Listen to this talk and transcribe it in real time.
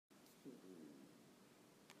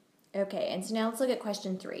Okay, and so now let's look at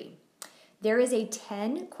question 3. There is a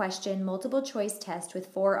 10-question multiple choice test with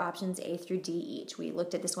 4 options A through D each. We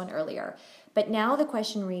looked at this one earlier. But now the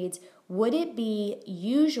question reads, would it be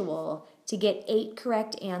usual to get 8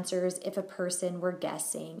 correct answers if a person were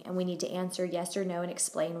guessing? And we need to answer yes or no and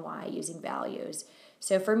explain why using values.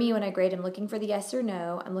 So for me, when I grade, I'm looking for the yes or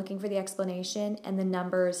no, I'm looking for the explanation and the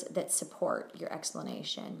numbers that support your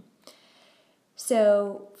explanation.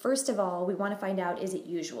 So first of all, we want to find out, is it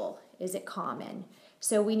usual? Is it common?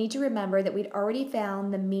 So we need to remember that we'd already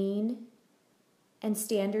found the mean and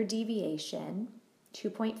standard deviation,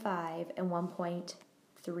 2.5 and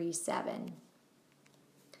 1.37.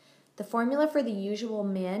 The formula for the usual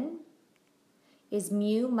min is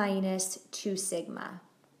mu minus 2 sigma.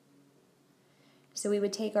 So we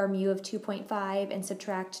would take our mu of 2.5 and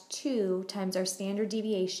subtract 2 times our standard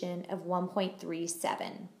deviation of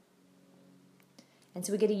 1.37. And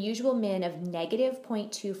so we get a usual min of negative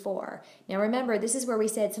 0.24. Now remember, this is where we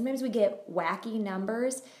said sometimes we get wacky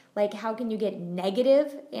numbers, like how can you get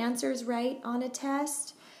negative answers right on a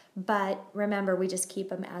test? But remember, we just keep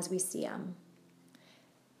them as we see them.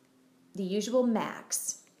 The usual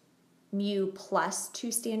max, mu plus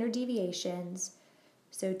 2 standard deviations,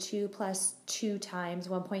 so 2 plus 2 times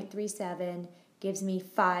 1.37 gives me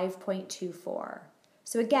 5.24.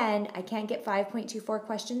 So again, I can't get 5.24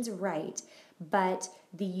 questions right, but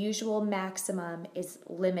the usual maximum is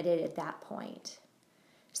limited at that point.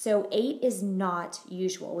 So 8 is not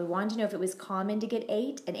usual. We wanted to know if it was common to get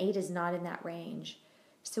 8, and 8 is not in that range.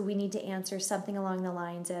 So we need to answer something along the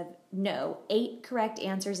lines of, no, 8 correct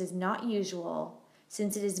answers is not usual,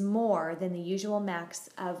 since it is more than the usual max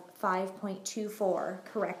of 5.24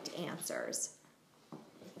 correct answers.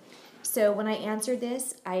 So when I answered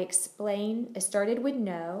this, I started with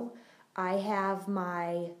no. I have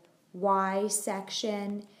my Y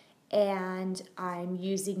section, and I'm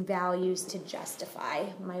using values to justify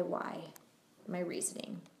my Y, my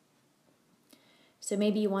reasoning. So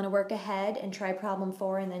maybe you want to work ahead and try problem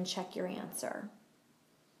 4 and then check your answer.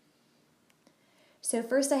 So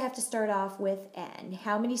first I have to start off with N.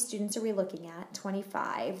 How many students are we looking at?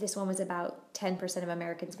 25. This one was about 10% of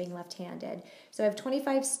Americans being left-handed. So I have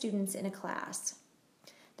 25 students in a class.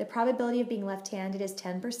 The probability of being left-handed is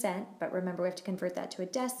 10%, but remember we have to convert that to a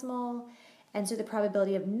decimal. And so the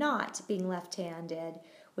probability of not being left-handed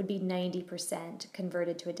would be 90%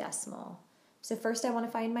 converted to a decimal. So first I want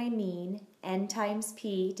to find my mean, N times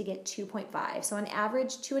P, to get 2.5. So on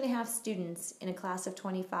average, 2.5 students in a class of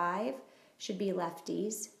 25 should be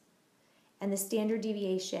lefties. And the standard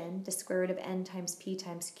deviation, the square root of N times P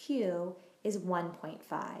times Q, is 1.5.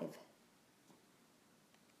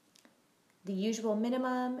 The usual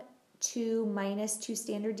minimum, 2 minus 2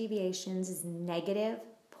 standard deviations, is negative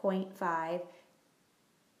 0.5.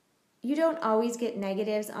 You don't always get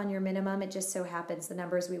negatives on your minimum. It just so happens the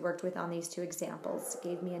numbers we worked with on these 2 examples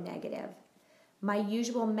gave me a negative. My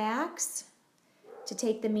usual max, to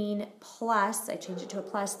take the mean plus, I changed it to a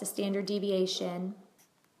plus, the standard deviation,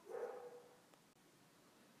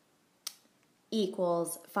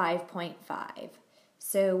 equals 5.5.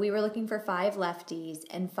 So we were looking for 5 lefties,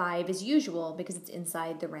 and 5 is usual because it's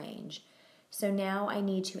inside the range. So now I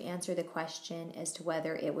need to answer the question as to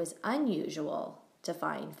whether it was unusual to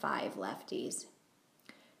find 5 lefties.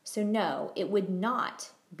 So no, it would not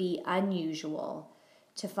be unusual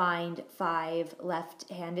to find 5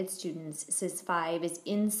 left-handed students, since 5 is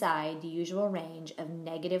inside the usual range of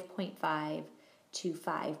negative 0.5 to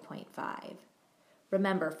 5.5.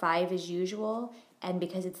 Remember, 5 is usual, and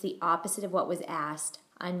because it's the opposite of what was asked,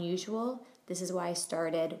 unusual, this is why I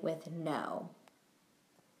started with no.